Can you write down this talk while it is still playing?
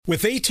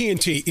With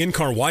AT&T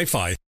in-car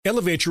Wi-Fi,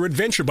 elevate your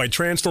adventure by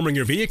transforming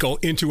your vehicle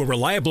into a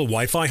reliable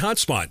Wi-Fi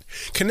hotspot.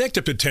 Connect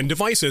up to 10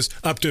 devices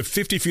up to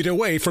 50 feet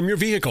away from your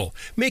vehicle,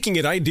 making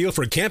it ideal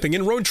for camping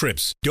and road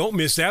trips. Don't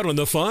miss out on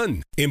the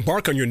fun.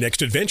 Embark on your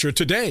next adventure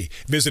today.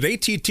 Visit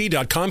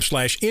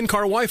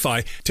att.com/in-car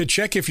Wi-Fi to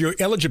check if you're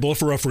eligible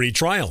for a free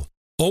trial.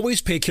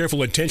 Always pay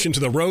careful attention to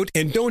the road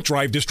and don't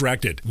drive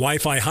distracted.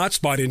 Wi-Fi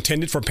hotspot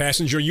intended for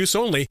passenger use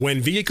only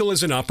when vehicle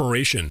is in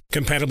operation.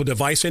 Compatible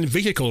device and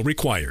vehicle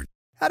required.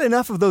 Had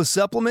enough of those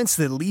supplements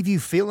that leave you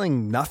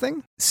feeling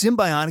nothing?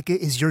 Symbiotica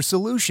is your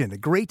solution to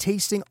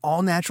great-tasting,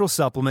 all-natural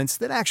supplements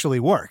that actually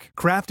work.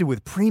 Crafted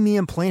with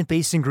premium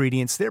plant-based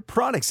ingredients, their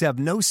products have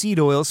no seed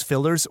oils,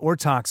 fillers, or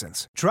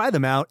toxins. Try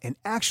them out and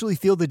actually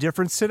feel the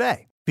difference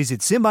today.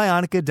 Visit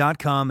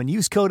Symbiotica.com and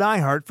use code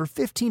IHEART for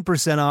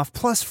 15% off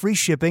plus free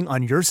shipping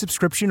on your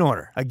subscription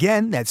order.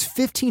 Again, that's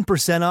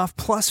 15% off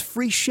plus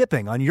free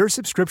shipping on your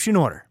subscription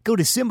order. Go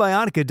to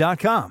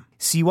Symbiotica.com,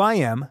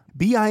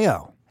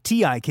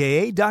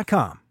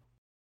 CYMBIOTIKA.com.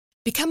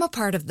 Become a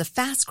part of the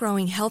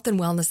fast-growing health and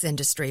wellness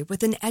industry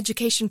with an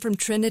education from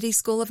Trinity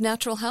School of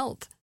Natural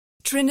Health.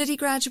 Trinity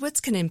graduates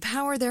can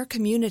empower their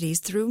communities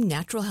through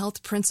natural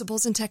health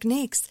principles and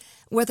techniques,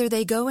 whether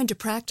they go into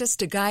practice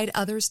to guide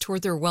others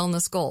toward their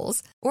wellness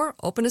goals or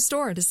open a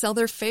store to sell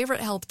their favorite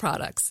health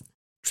products.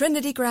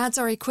 Trinity grads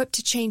are equipped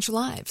to change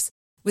lives.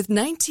 With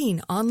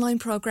 19 online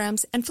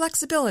programs and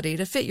flexibility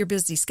to fit your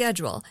busy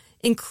schedule,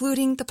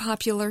 including the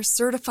popular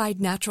Certified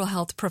Natural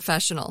Health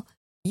Professional,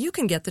 you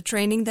can get the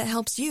training that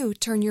helps you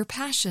turn your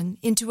passion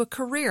into a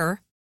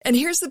career. And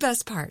here's the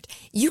best part.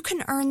 You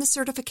can earn the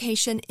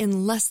certification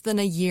in less than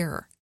a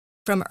year.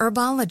 From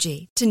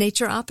herbology to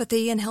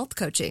naturopathy and health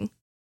coaching,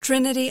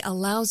 Trinity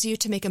allows you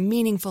to make a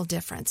meaningful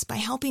difference by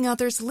helping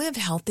others live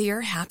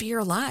healthier,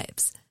 happier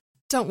lives.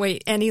 Don't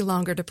wait any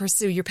longer to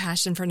pursue your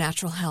passion for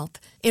natural health.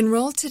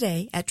 Enroll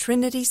today at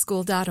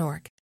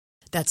trinityschool.org.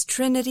 That's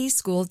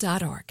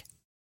trinityschool.org.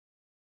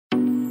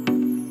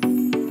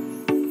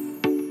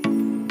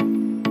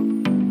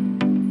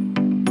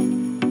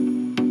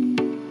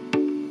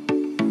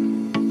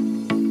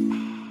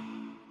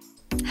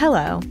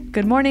 Hello.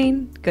 Good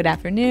morning, good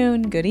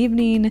afternoon, good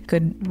evening,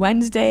 good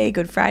Wednesday,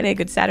 good Friday,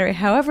 good Saturday,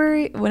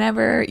 however,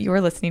 whenever you're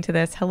listening to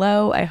this.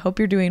 Hello, I hope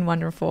you're doing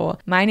wonderful.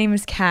 My name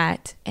is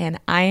Kat, and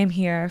I am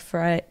here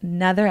for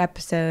another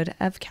episode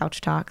of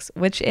Couch Talks,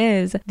 which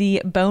is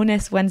the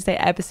bonus Wednesday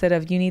episode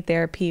of You Need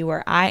Therapy,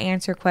 where I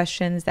answer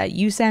questions that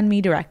you send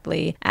me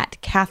directly at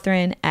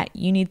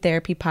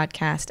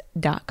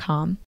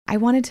Catherine@youneedtherapypodcast.com. I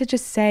wanted to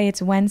just say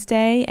it's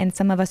Wednesday and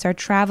some of us are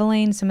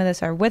traveling, some of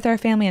us are with our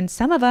family, and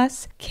some of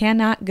us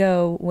cannot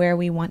go where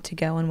we want to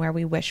go and where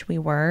we wish we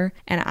were.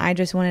 And I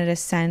just wanted to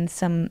send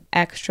some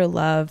extra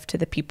love to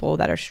the people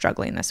that are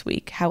struggling this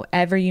week.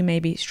 However you may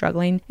be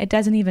struggling, it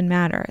doesn't even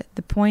matter.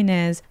 The point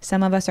is,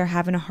 some of us are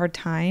having a hard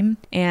time,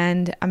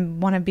 and I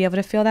want to be able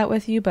to feel that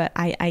with you, but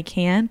I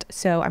can't.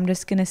 So I'm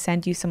just going to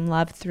send you some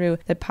love through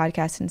the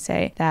podcast and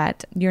say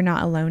that you're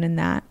not alone in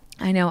that.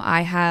 I know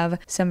I have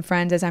some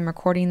friends as I'm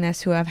recording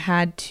this who have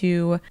had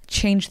to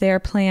change their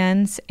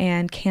plans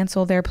and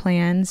cancel their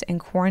plans and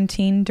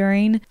quarantine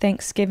during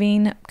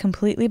Thanksgiving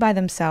completely by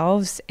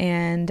themselves.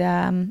 And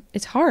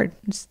it's hard.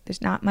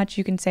 There's not much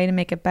you can say to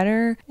make it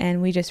better.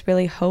 And we just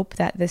really hope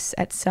that this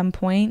at some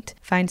point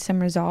finds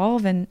some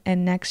resolve. And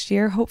next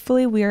year,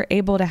 hopefully we are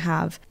able to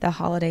have the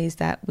holidays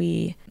that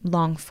we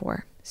long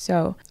for.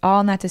 So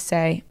all that to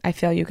say, I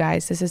feel you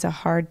guys, this is a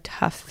hard,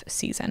 tough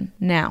season.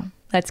 Now,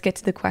 let's get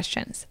to the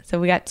questions. So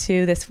we got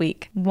two this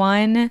week.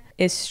 One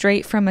is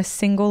straight from a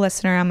single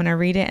listener. I'm going to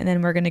read it and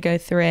then we're going to go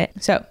through it.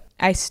 So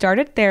I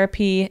started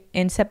therapy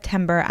in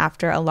September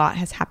after a lot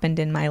has happened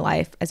in my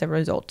life as a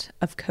result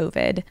of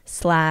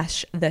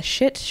COVID/the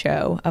shit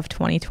show of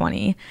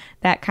 2020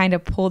 that kind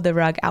of pulled the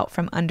rug out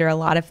from under a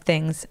lot of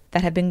things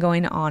that have been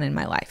going on in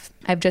my life.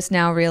 I've just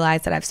now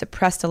realized that I've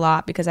suppressed a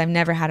lot because I've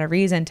never had a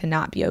reason to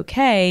not be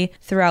okay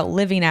throughout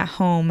living at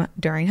home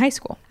during high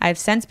school. I've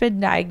since been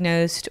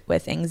diagnosed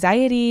with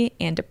anxiety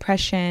and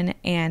depression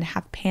and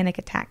have panic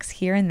attacks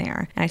here and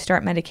there, and I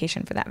start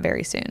medication for that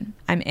very soon.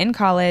 I'm in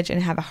college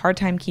and have a hard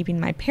time keeping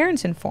my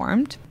parents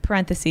informed.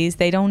 Parentheses,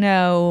 they don't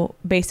know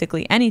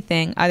basically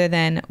anything other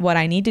than what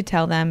I need to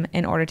tell them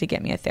in order to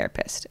get me a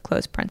therapist.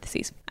 Close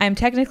parentheses. I'm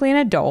technically an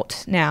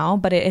adult now,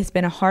 but it has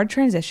been a hard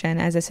transition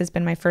as this has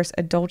been my first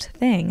adult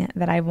thing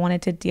that I've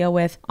wanted to deal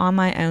with on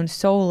my own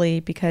solely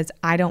because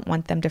I don't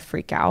want them to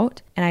freak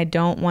out and I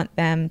don't want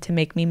them to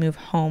make me move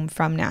home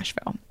from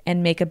Nashville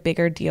and make a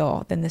bigger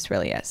deal than this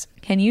really is.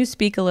 Can you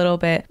speak a little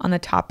bit on the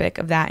topic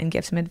of that and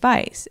give some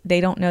advice? They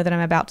don't know that I'm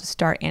about to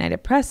start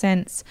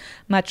antidepressants,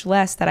 much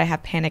less that I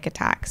have panic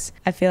attacks.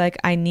 I feel like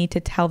I need to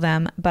tell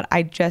them, but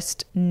I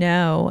just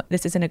know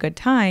this isn't a good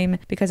time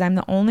because I'm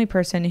the only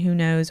person who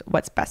knows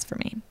what's best for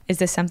me. Is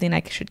this something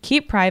I should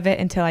keep private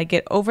until I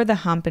get over the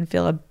hump and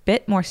feel a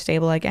bit more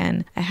stable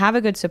again? I have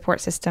a good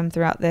support system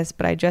throughout this,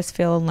 but I just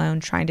feel alone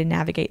trying to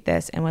navigate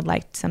this and would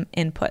like some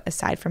input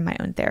aside from my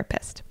own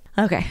therapist.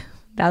 Okay.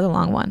 That was a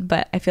long one,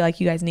 but I feel like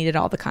you guys needed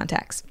all the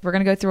context. We're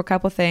going to go through a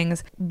couple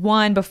things.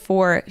 One,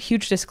 before,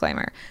 huge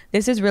disclaimer.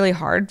 This is really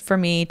hard for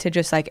me to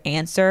just like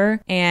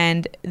answer,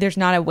 and there's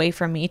not a way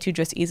for me to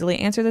just easily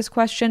answer this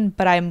question,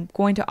 but I'm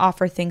going to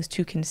offer things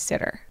to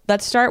consider.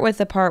 Let's start with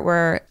the part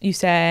where you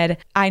said,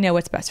 I know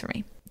what's best for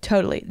me.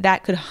 Totally.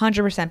 That could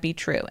 100% be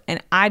true.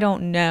 And I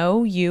don't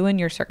know you and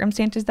your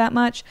circumstances that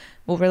much,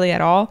 well, really at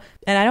all.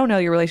 And I don't know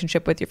your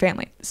relationship with your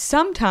family.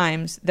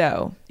 Sometimes,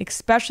 though,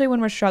 especially when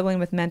we're struggling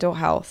with mental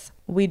health,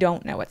 we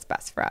don't know what's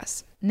best for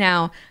us.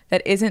 Now,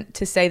 that isn't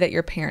to say that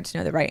your parents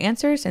know the right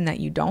answers and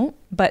that you don't,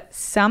 but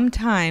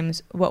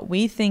sometimes what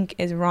we think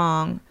is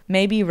wrong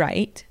may be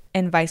right,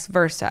 and vice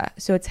versa.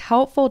 So it's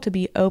helpful to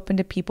be open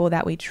to people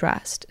that we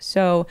trust.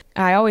 So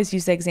I always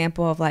use the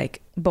example of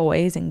like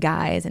boys and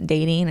guys and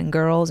dating and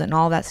girls and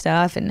all that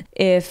stuff. And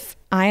if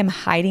I am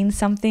hiding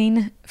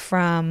something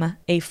from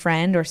a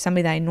friend or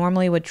somebody that I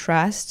normally would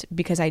trust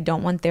because I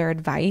don't want their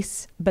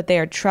advice, but they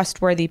are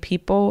trustworthy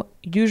people,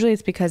 usually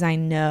it's because I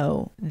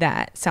know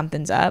that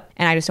something's up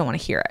and I just don't want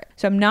to hear it.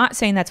 So I'm not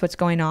saying that's what's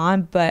going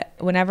on, but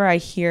whenever I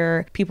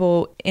hear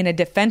people in a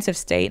defensive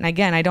state, and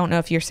again, I don't know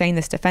if you're saying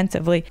this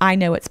defensively, I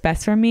know what's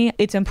best for me,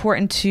 it's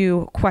important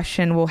to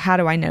question, well, how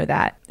do I know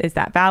that? Is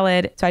that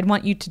valid? So I'd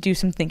want you to do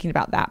some thinking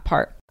about that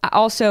part. I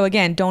also,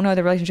 again, don't know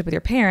the relationship with your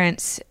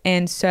parents.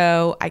 And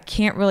so I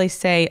can't really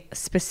say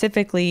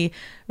specifically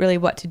really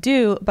what to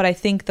do. But I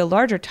think the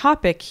larger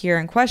topic here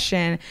in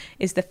question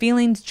is the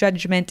feelings,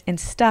 judgment, and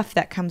stuff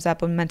that comes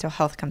up when mental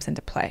health comes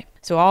into play.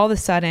 So all of a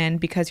sudden,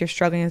 because you're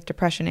struggling with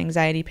depression,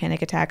 anxiety,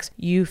 panic attacks,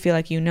 you feel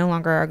like you no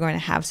longer are going to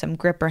have some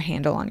grip or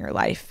handle on your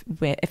life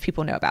if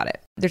people know about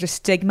it. There's a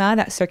stigma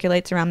that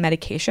circulates around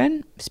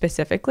medication,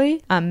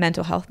 specifically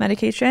mental health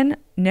medication.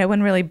 No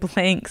one really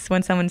blinks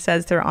when someone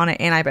says they're on an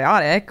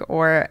antibiotic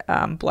or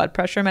blood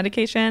pressure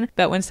medication.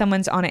 But when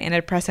someone's on an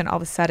antidepressant, all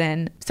of a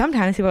sudden,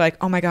 sometimes people are like,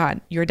 oh my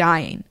God, you're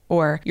dying,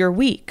 or you're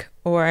weak,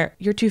 or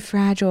you're too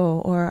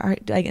fragile, or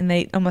and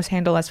they almost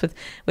handle us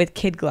with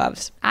kid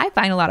gloves. I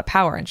find a lot of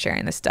power in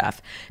sharing this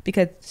stuff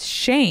because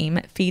shame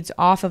feeds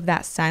off of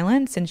that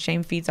silence, and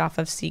shame feeds off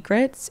of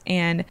secrets.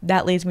 And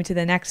that leads me to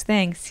the next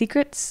thing.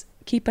 Secrets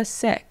keep us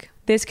sick.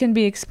 This can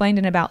be explained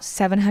in about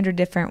 700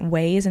 different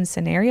ways and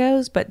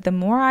scenarios, but the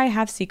more I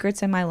have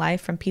secrets in my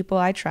life from people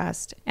I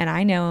trust and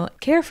I know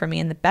care for me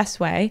in the best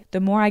way, the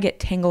more I get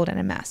tangled in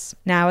a mess.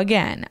 Now,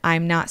 again,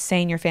 I'm not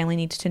saying your family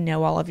needs to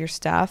know all of your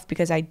stuff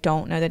because I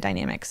don't know the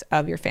dynamics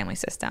of your family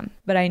system.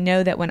 But I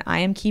know that when I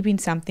am keeping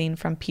something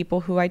from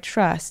people who I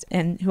trust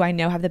and who I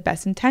know have the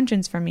best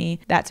intentions for me,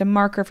 that's a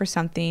marker for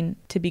something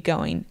to be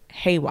going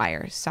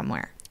haywire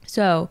somewhere.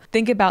 So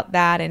think about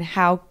that and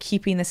how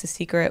keeping this a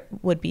secret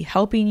would be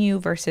helping you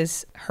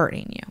versus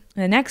hurting you.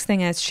 The next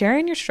thing is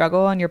sharing your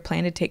struggle and your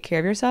plan to take care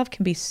of yourself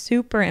can be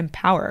super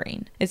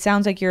empowering. It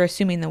sounds like you're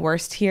assuming the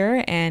worst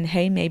here, and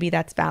hey, maybe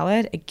that's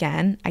valid.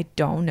 Again, I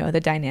don't know the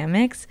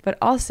dynamics, but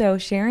also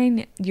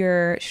sharing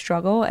your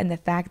struggle and the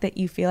fact that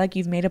you feel like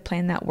you've made a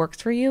plan that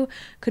works for you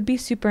could be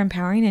super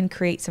empowering and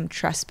create some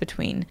trust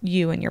between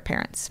you and your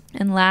parents.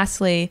 And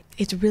lastly,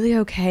 it's really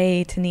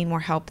okay to need more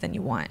help than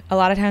you want. A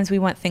lot of times we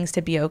want things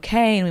to be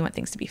okay and we want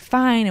things to be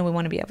fine and we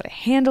want to be able to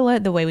handle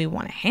it the way we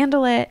want to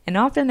handle it. And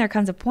often there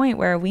comes a point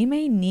where we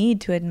may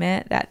need to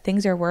admit that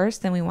things are worse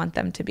than we want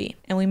them to be.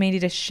 And we may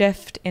need a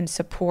shift in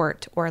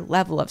support or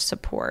level of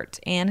support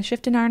and a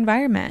shift in our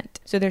environment.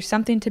 So there's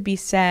something to be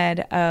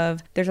said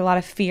of there's a lot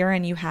of fear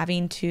in you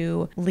having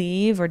to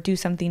leave or do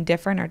something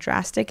different or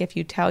drastic if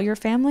you tell your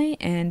family.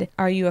 And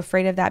are you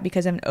afraid of that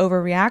because of an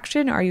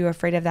overreaction? Or are you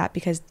afraid of that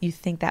because you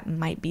think that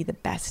might be the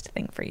best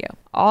thing for you?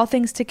 All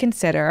things to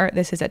consider.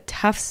 This is a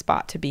tough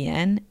spot to be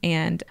in,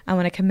 and I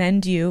want to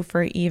commend you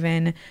for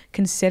even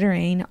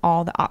considering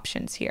all the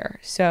options here.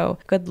 So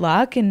good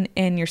luck in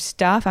your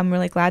stuff. I'm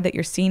really glad that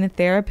you're seeing a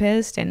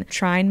therapist and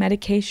trying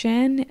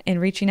medication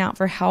and reaching out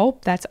for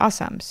help. That's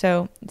awesome.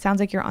 So it sounds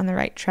like you're on the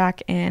right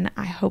track, and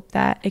I hope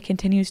that it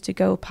continues to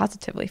go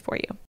positively for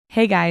you.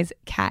 Hey guys,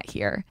 Kat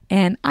here,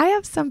 and I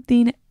have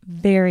something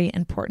very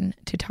important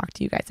to talk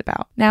to you guys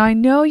about. Now, I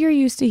know you're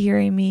used to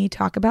hearing me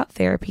talk about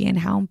therapy and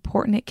how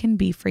important it can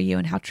be for you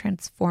and how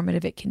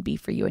transformative it can be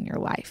for you in your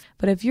life.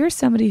 But if you're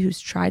somebody who's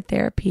tried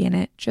therapy and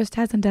it just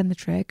hasn't done the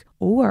trick,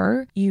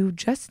 or you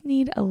just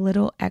need a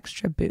little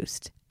extra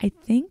boost, I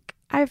think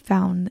I've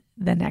found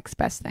the next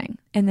best thing.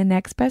 And the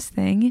next best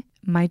thing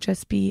might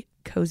just be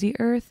Cozy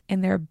Earth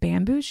and their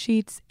bamboo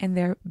sheets and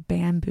their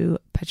bamboo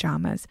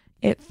pajamas.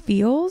 It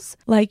feels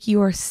like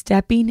you are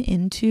stepping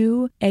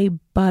into a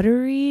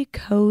buttery,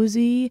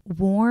 cozy,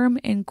 warm,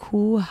 and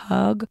cool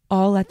hug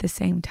all at the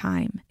same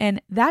time. And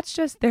that's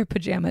just their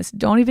pajamas.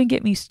 Don't even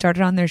get me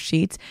started on their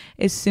sheets.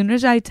 As soon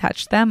as I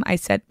touched them, I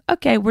said,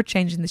 okay, we're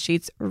changing the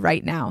sheets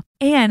right now.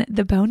 And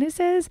the bonus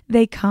is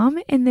they come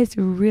in this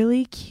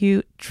really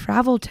cute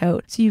travel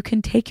tote, so you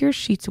can take your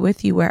sheets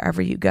with you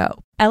wherever you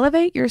go.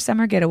 Elevate your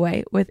summer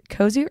getaway with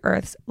Cozy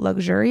Earth's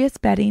luxurious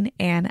bedding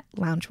and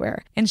loungewear,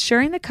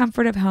 ensuring the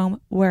comfort of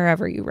home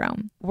wherever you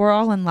roam. We're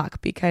all in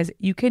luck because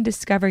you can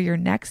discover your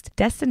next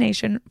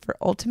destination for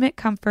ultimate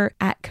comfort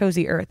at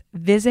Cozy Earth.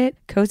 Visit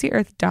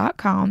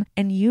CozyEarth.com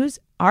and use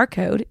our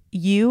code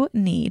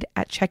YOUNEED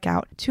at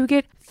checkout to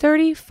get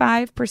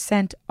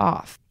 35%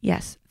 off.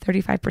 Yes,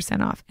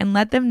 35% off. And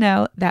let them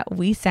know that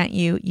we sent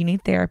you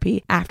Need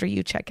Therapy after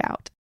you check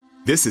out.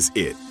 This is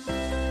it.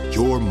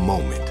 Your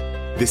moment.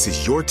 This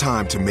is your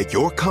time to make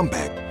your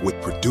comeback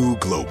with Purdue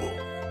Global.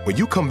 When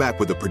you come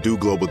back with a Purdue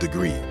Global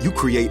degree, you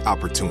create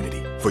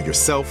opportunity for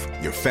yourself,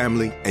 your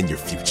family, and your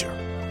future.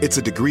 It's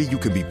a degree you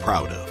can be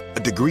proud of, a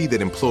degree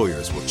that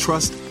employers will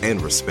trust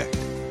and respect.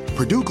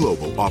 Purdue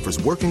Global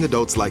offers working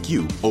adults like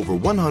you over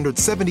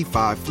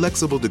 175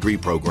 flexible degree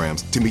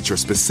programs to meet your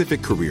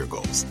specific career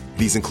goals.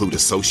 These include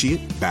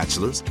associate,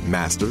 bachelor's,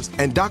 master's,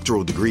 and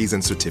doctoral degrees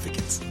and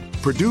certificates.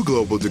 Purdue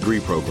Global degree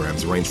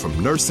programs range from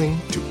nursing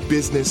to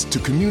business to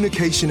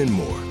communication and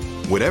more.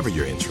 Whatever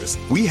your interest,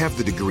 we have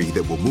the degree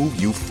that will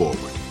move you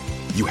forward.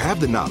 You have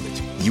the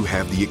knowledge, you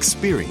have the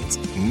experience.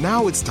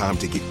 Now it's time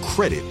to get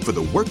credit for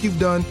the work you've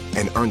done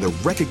and earn the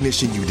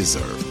recognition you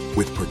deserve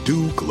with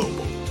Purdue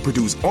Global,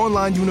 Purdue's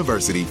online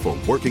university for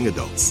working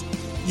adults.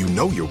 You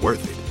know you're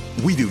worth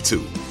it. We do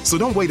too. So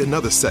don't wait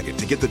another second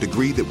to get the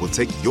degree that will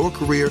take your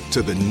career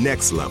to the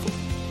next level.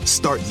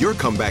 Start your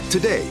comeback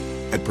today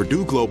at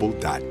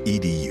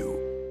purdueglobal.edu.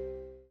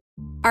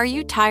 Are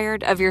you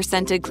tired of your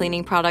scented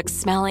cleaning products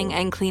smelling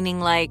and cleaning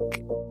like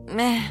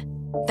meh?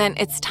 Then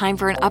it's time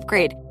for an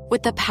upgrade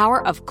with the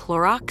power of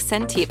Clorox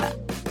Scentiva.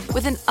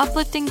 With an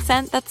uplifting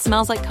scent that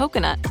smells like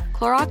coconut,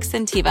 Clorox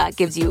Scentiva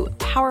gives you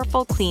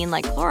powerful clean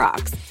like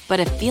Clorox, but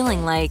a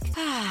feeling like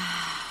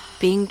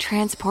being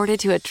transported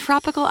to a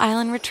tropical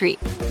island retreat.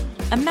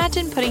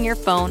 Imagine putting your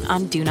phone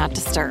on Do Not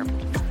Disturb,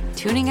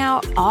 tuning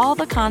out all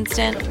the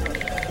constant,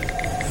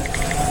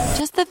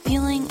 just the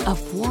feeling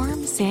of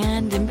warm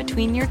sand in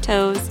between your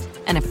toes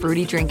and a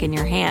fruity drink in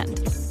your hand.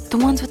 The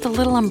ones with the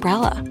little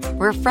umbrella.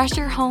 Refresh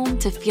your home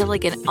to feel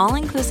like an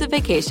all-inclusive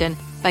vacation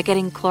by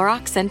getting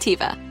Clorox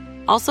Scentiva.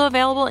 Also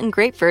available in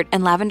grapefruit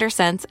and lavender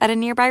scents at a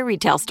nearby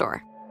retail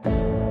store.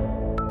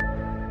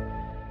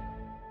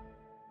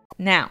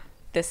 Now,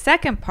 the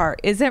second part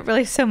isn't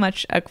really so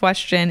much a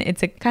question.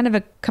 It's a kind of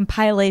a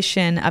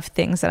compilation of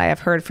things that I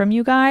have heard from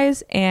you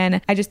guys. And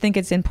I just think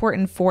it's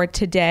important for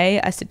today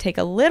us to take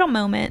a little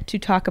moment to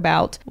talk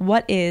about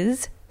what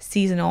is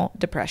seasonal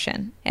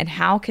depression and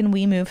how can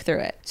we move through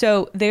it.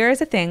 So there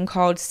is a thing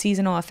called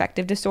seasonal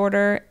affective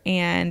disorder,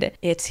 and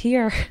it's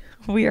here.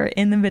 We are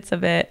in the midst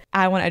of it.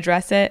 I want to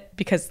address it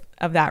because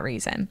of that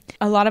reason.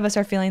 A lot of us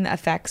are feeling the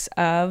effects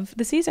of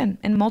the season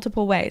in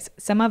multiple ways.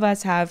 Some of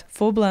us have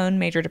full-blown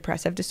major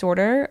depressive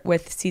disorder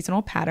with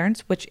seasonal patterns,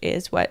 which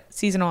is what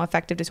seasonal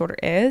affective disorder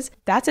is.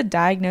 That's a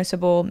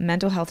diagnosable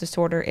mental health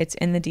disorder. It's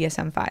in the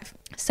DSM-5.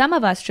 Some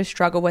of us just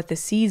struggle with the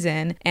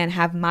season and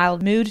have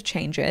mild mood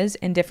changes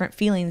and different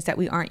feelings that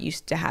we aren't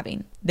used to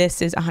having.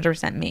 This is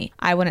 100% me.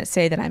 I wouldn't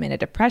say that I'm in a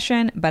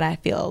depression, but I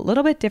feel a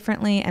little bit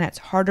differently, and it's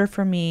harder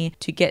for me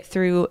to get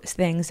through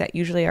things that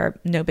usually are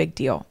no big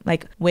deal,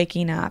 like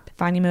waking up,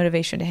 finding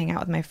motivation to hang out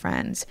with my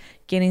friends,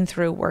 getting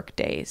through work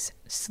days,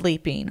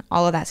 sleeping,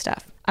 all of that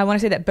stuff. I want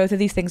to say that both of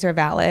these things are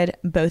valid.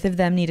 Both of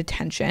them need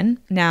attention.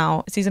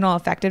 Now, seasonal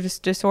affective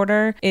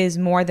disorder is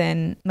more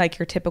than like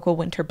your typical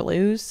winter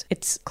blues.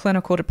 It's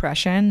clinical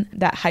depression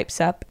that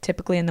hypes up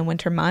typically in the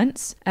winter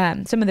months.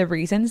 Some of the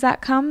reasons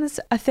that comes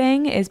a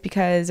thing is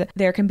because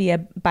there can be a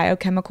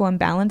biochemical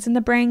imbalance in the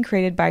brain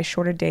created by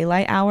shorter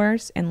daylight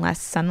hours and less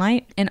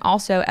sunlight. And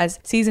also, as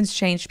seasons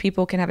change,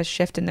 people can have a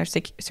shift in their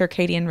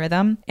circadian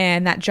rhythm,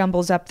 and that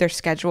jumbles up their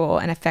schedule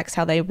and affects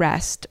how they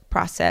rest,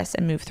 process,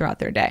 and move throughout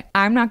their day.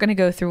 I'm not going to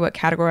go through what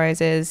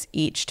categorizes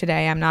each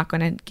today. I'm not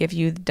going to give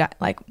you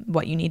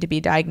what you need to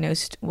be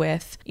diagnosed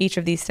with each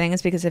of these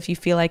things, because if you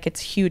feel like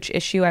it's a huge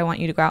issue, I want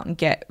you to go out and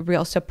get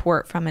real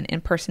support from an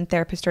in-person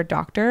therapist or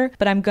doctor.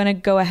 But I'm going to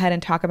go ahead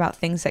and talk about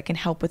things that can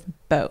help with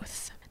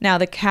both. Now,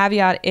 the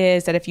caveat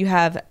is that if you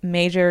have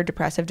major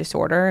depressive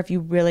disorder, if you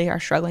really are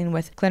struggling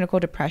with clinical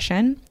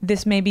depression,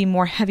 this may be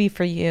more heavy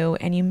for you,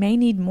 and you may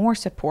need more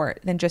support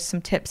than just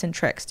some tips and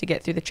tricks to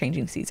get through the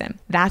changing season.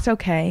 That's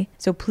okay.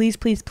 So please,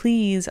 please,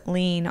 please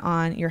lean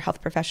on your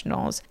health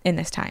professionals in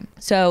this time.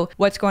 So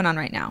what's going on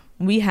right now?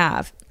 We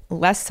have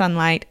less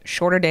sunlight,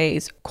 shorter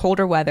days,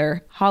 colder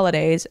weather,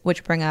 holidays,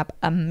 which bring up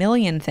a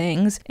million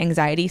things,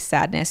 anxiety,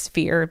 sadness,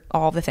 fear,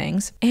 all the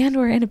things. And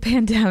we're in a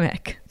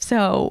pandemic.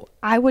 So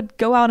I would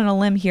go out on a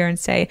limb here and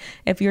say,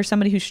 if you're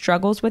somebody who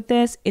struggles with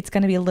this, it's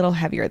going to be a little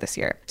heavier this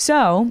year.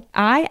 So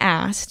I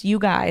asked you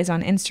guys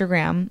on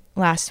Instagram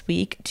last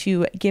week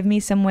to give me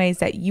some ways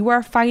that you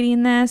are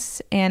fighting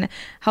this and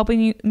helping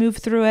you move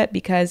through it,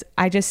 because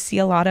I just see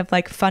a lot of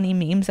like funny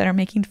memes that are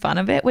making fun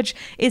of it, which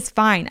is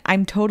fine.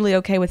 I'm totally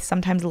okay with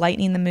sometimes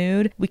lightening the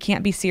mood. We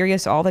can't be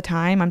serious all the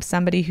time. I'm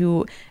somebody somebody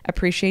who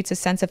appreciates a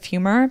sense of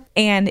humor.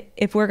 And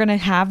if we're going to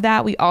have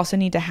that, we also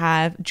need to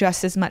have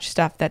just as much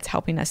stuff that's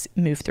helping us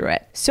move through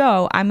it.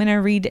 So I'm going to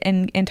read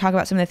and talk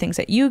about some of the things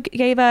that you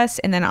gave us,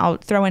 and then I'll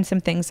throw in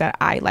some things that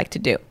I like to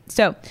do.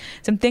 So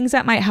some things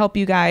that might help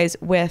you guys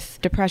with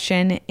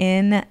depression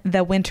in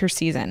the winter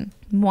season.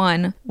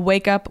 1,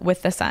 wake up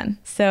with the sun.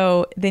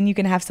 So then you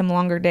can have some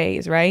longer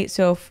days, right?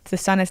 So if the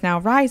sun is now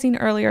rising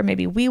earlier,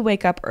 maybe we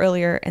wake up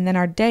earlier and then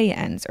our day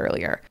ends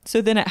earlier.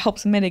 So then it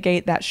helps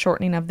mitigate that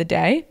shortening of the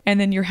day. And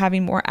then you're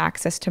having more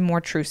access to more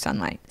true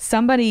sunlight.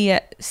 Somebody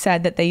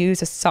said that they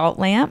use a salt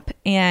lamp.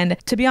 And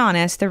to be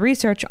honest, the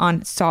research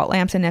on salt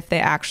lamps and if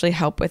they actually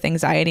help with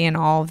anxiety and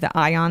all of the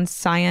ion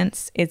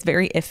science is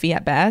very iffy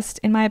at best,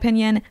 in my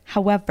opinion.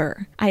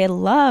 However, I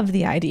love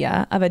the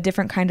idea of a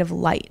different kind of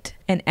light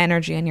and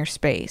energy in your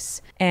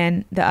space.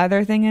 And the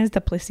other thing is the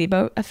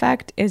placebo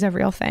effect is a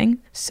real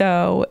thing.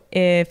 So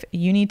if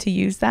you need to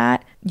use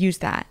that, use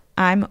that.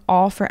 I'm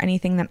all for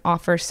anything that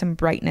offers some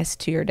brightness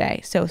to your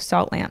day. So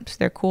salt lamps,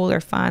 they're cool, they're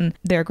fun,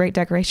 they're a great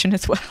decoration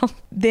as well.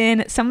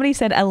 Then somebody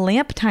said a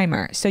lamp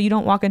timer, so you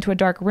don't walk into a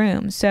dark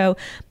room. So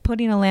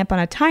putting a lamp on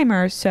a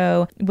timer,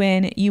 so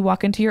when you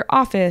walk into your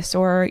office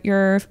or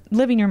your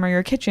living room or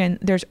your kitchen,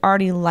 there's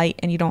already light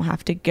and you don't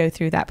have to go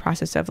through that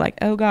process of like,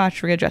 oh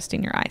gosh,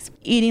 readjusting your eyes.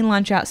 Eating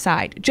lunch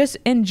outside, just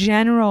in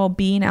general,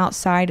 being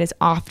outside as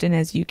often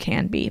as you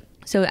can be.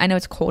 So I know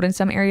it's cold in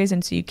some areas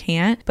and so you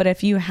can't, but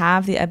if you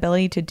have the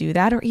ability to do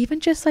that, or even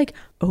just like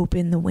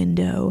open the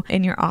window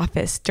in your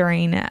office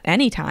during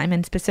any time,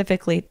 and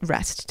specifically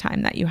rest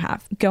time that you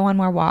have, go on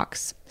more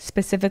walks,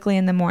 specifically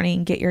in the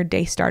morning, get your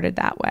day started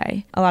that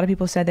way. A lot of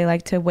people said they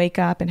like to wake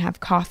up and have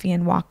coffee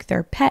and walk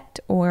their pet,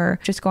 or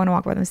just go on a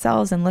walk by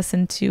themselves and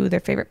listen to their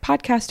favorite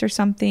podcast or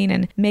something,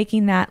 and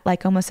making that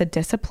like almost a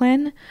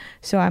discipline.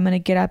 So I'm going to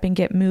get up and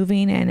get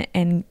moving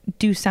and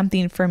do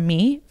something for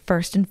me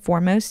first and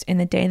foremost in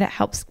the day that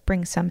helps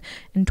bring some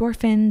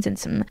endorphins and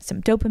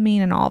some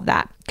dopamine and all of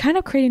that. Kind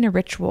of creating a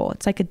ritual.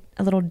 It's like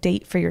a little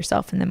date for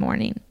yourself in the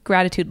morning.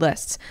 Gratitude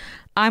lists.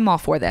 I'm all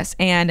for this.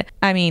 And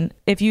I mean,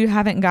 if you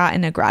haven't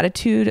gotten a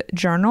gratitude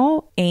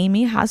journal,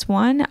 Amy has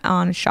one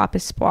on Shop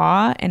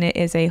Espoir, and it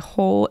is a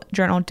whole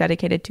journal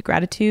dedicated to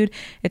gratitude.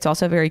 It's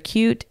also very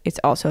cute. It's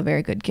also a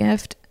very good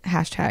gift.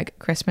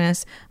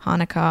 #Christmas,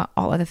 Hanukkah,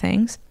 all other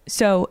things.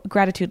 So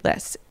gratitude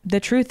lists. The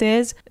truth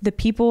is, the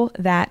people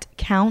that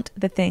count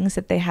the things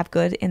that they have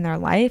good in their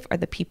life are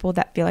the people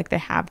that feel like they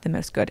have the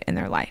most good in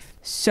their life.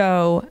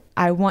 So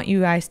I want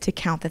you guys to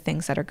count the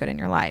things that are good in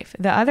your life.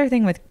 The other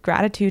thing with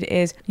gratitude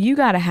is you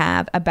got to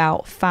have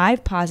about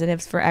 5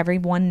 positives for every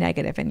 1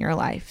 negative in your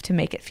life to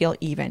make it feel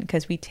even,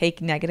 because we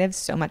take negatives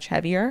so much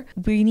heavier.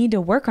 We need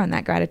to work on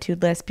that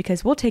gratitude list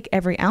because we'll take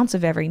every ounce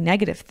of every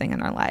negative thing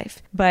in our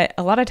life. But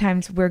a lot of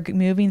times we're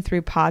moving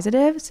through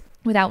positives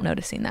without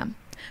noticing them.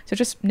 So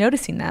just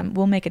noticing them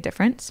will make a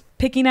difference.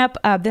 Picking up,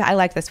 I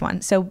like this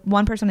one. So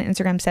one person on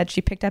Instagram said she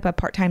picked up a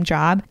part-time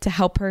job to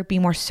help her be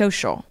more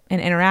social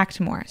and interact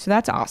more. So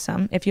that's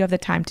awesome. If you have the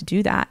time to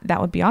do that, that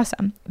would be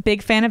awesome.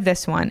 Big fan of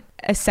this one.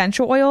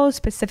 Essential oils,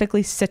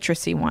 specifically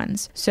citrusy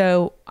ones.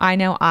 So I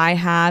know I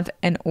have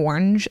an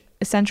orange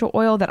essential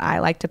oil that I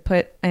like to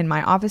put in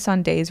my office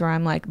on days where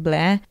I'm like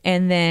bleh.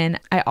 And then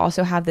I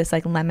also have this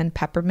like lemon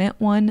peppermint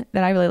one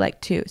that I really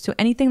like too. So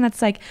anything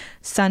that's like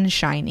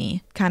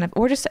sunshiny kind of,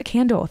 or just a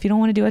candle. If you don't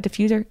want to do a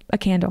diffuser, a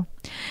candle.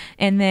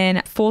 And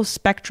then full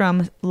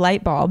spectrum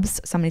light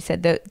bulbs. Somebody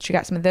said that she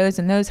got some of those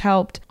and those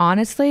helped.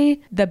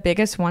 Honestly, the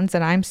biggest ones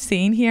that I'm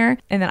seeing here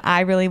and that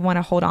I really want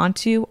to hold on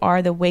to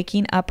are the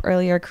waking up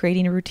earlier,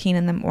 creating a routine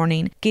in the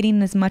morning,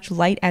 getting as much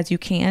light as you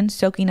can,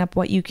 soaking up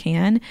what you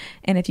can.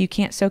 And if you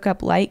can't soak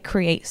up light,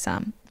 create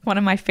some. One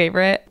of my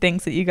favorite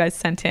things that you guys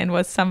sent in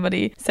was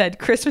somebody said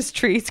Christmas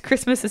trees,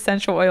 Christmas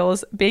essential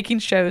oils, baking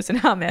shows, and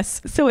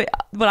hummus. So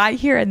what I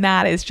hear in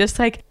that is just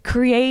like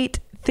create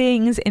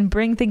things and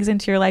bring things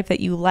into your life that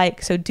you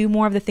like. So do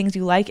more of the things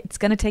you like. It's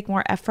going to take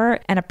more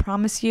effort. And I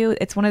promise you,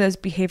 it's one of those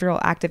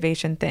behavioral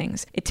activation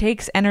things. It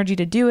takes energy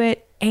to do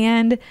it.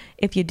 And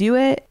if you do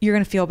it, you're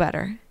going to feel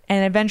better.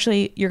 And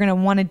eventually you're going to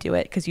want to do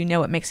it because you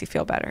know it makes you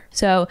feel better.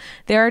 So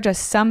there are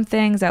just some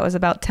things. That was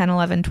about 10,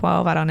 11,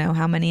 12. I don't know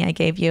how many I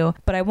gave you,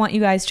 but I want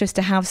you guys just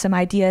to have some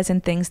ideas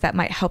and things that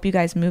might help you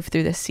guys move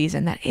through this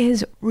season that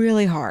is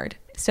really hard.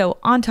 So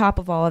on top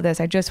of all of this,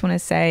 I just want to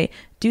say,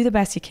 do the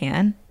best you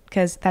can,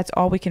 because that's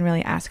all we can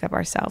really ask of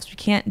ourselves. We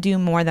can't do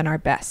more than our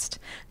best.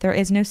 There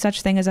is no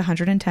such thing as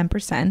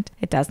 110%.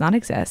 It does not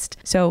exist.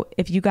 So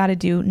if you got to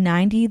do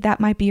 90,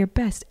 that might be your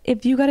best.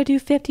 If you got to do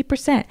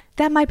 50%,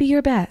 that might be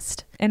your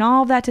best. And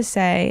all of that to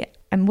say,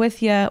 I'm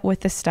with you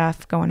with the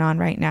stuff going on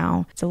right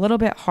now. It's a little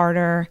bit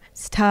harder.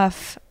 It's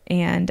tough.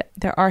 And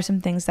there are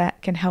some things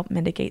that can help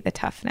mitigate the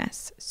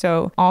toughness.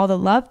 So all the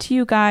love to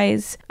you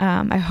guys.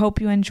 I hope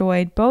you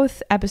enjoyed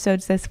both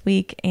episodes this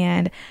week.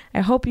 And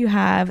I hope you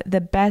have the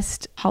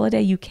best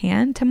holiday you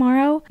can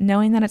tomorrow,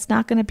 knowing that it's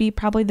not going to be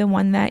probably the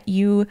one that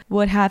you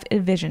would have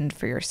envisioned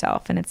for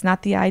yourself. And it's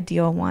not the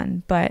ideal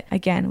one. But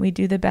again, we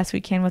do the best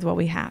we can with what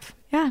we have.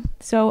 Yeah.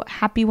 So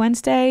happy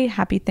Wednesday,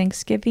 happy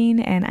Thanksgiving,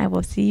 and I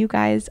will see you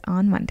guys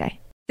on Monday.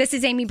 This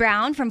is Amy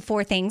Brown from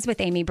 4 Things with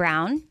Amy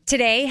Brown.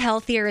 Today,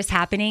 Healthier is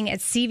happening at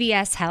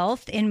CVS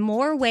Health in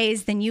more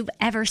ways than you've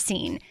ever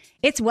seen.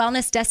 It's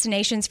wellness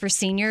destinations for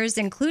seniors,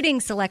 including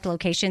select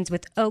locations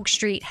with Oak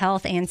Street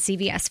Health and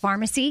CVS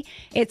Pharmacy.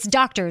 It's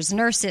doctors,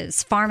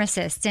 nurses,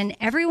 pharmacists, and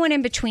everyone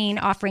in between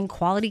offering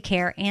quality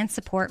care and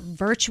support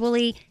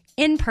virtually,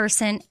 in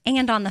person,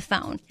 and on the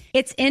phone.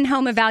 It's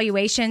in-home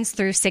evaluations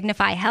through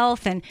Signify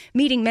Health and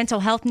meeting mental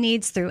health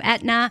needs through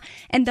Aetna.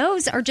 And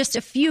those are just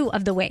a few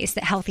of the ways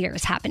that Healthier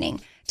is happening.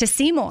 To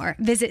see more,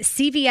 visit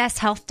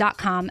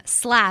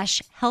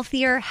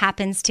cvshealth.com/healthier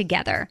happens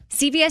together.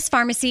 CVS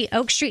Pharmacy,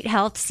 Oak Street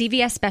Health,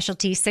 CVS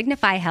Specialty,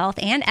 Signify Health,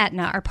 and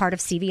Aetna are part of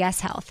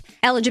CVS Health.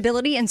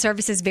 Eligibility and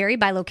services vary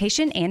by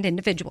location and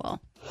individual.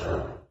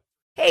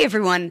 Hey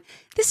everyone,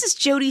 this is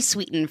Jody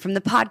Sweeten from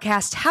the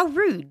podcast How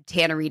Rude,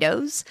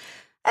 Tanneritos.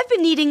 I've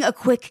been needing a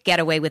quick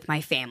getaway with my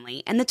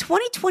family, and the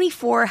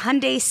 2024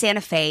 Hyundai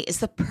Santa Fe is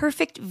the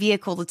perfect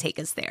vehicle to take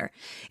us there.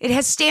 It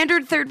has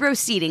standard third-row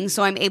seating,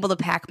 so I'm able to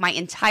pack my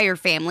entire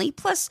family,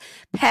 plus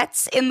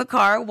pets, in the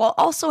car, while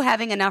also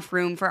having enough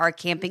room for our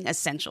camping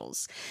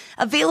essentials.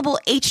 Available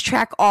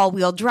H-Track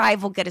all-wheel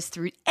drive will get us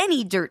through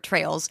any dirt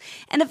trails,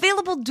 and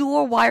available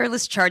dual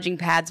wireless charging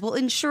pads will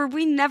ensure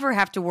we never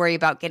have to worry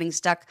about getting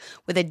stuck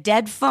with a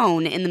dead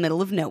phone in the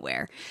middle of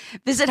nowhere.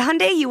 Visit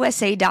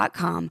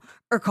HyundaiUSA.com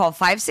or call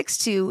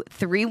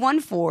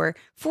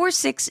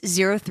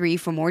 562-314-4603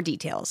 for more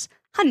details.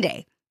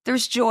 Hyundai,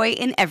 there's joy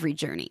in every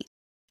journey.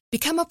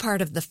 Become a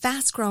part of the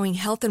fast-growing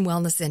health and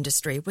wellness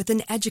industry with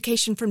an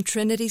education from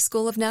Trinity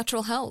School of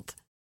Natural Health.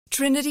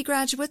 Trinity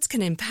graduates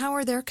can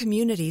empower their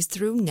communities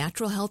through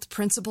natural health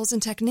principles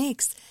and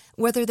techniques,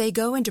 whether they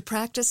go into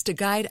practice to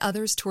guide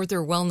others toward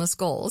their wellness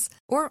goals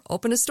or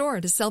open a store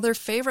to sell their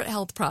favorite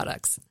health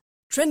products.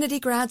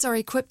 Trinity grads are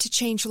equipped to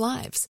change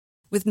lives.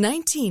 With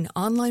 19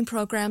 online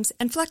programs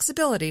and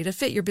flexibility to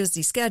fit your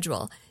busy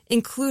schedule,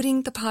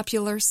 including the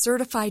popular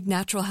Certified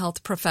Natural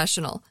Health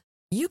Professional,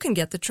 you can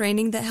get the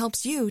training that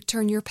helps you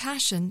turn your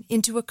passion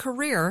into a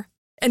career.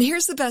 And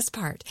here's the best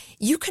part.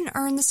 You can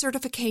earn the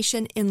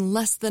certification in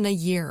less than a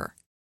year.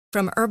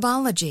 From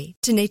herbology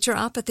to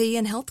naturopathy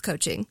and health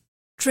coaching,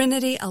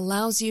 Trinity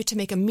allows you to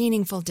make a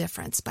meaningful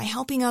difference by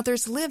helping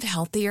others live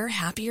healthier,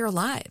 happier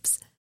lives.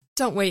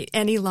 Don't wait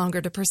any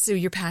longer to pursue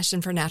your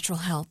passion for natural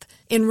health.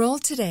 Enroll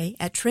today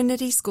at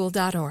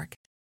trinityschool.org.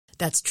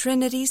 That's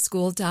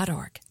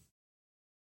trinityschool.org.